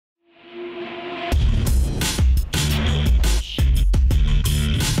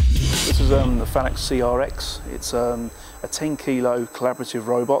the FANUC CRX. It's a 10 kilo collaborative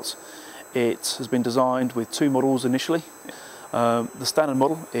robot. It has been designed with two models initially. The standard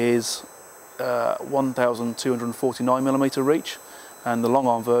model is 1,249mm reach, and the long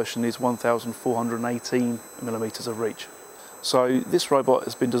arm version is 1,418mm of reach. So this robot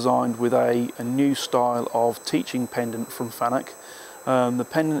has been designed with a new style of teaching pendant from FANUC. The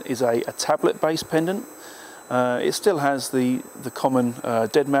pendant is a tablet-based pendant. It still has the common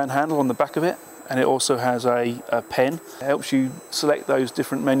dead man handle on the back of it, and it also has a pen. It helps you select those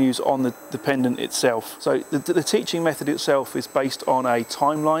different menus on the pendant itself. So the teaching method itself is based on a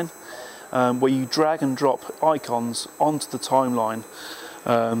timeline where you drag and drop icons onto the timeline.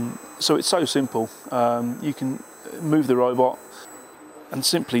 So it's so simple. You can move the robot and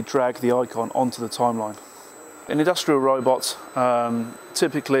simply drag the icon onto the timeline. An industrial robot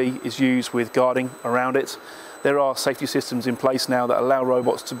typically is used with guarding around it. There are safety systems in place now that allow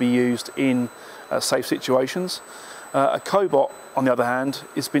robots to be used in safe situations. A cobot, on the other hand,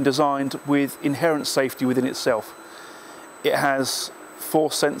 has been designed with inherent safety within itself. It has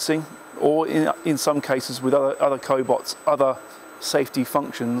force sensing, or in some cases with other cobots, other safety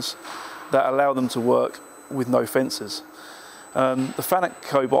functions that allow them to work with no fences. The FANUC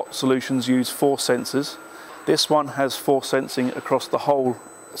cobot solutions use force sensors. This one has force sensing across the whole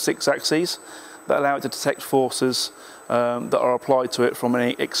 6 axes that allow it to detect forces that are applied to it from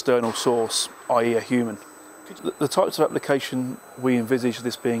any external source, i.e. a human. The types of application we envisage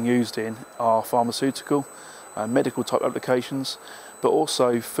this being used in are pharmaceutical, medical type applications, but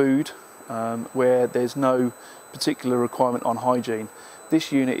also food, where there's no particular requirement on hygiene.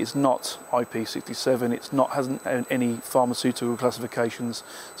 This unit is not IP67, hasn't any pharmaceutical classifications,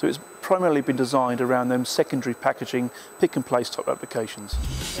 so it's primarily been designed around them secondary packaging, pick and place type applications.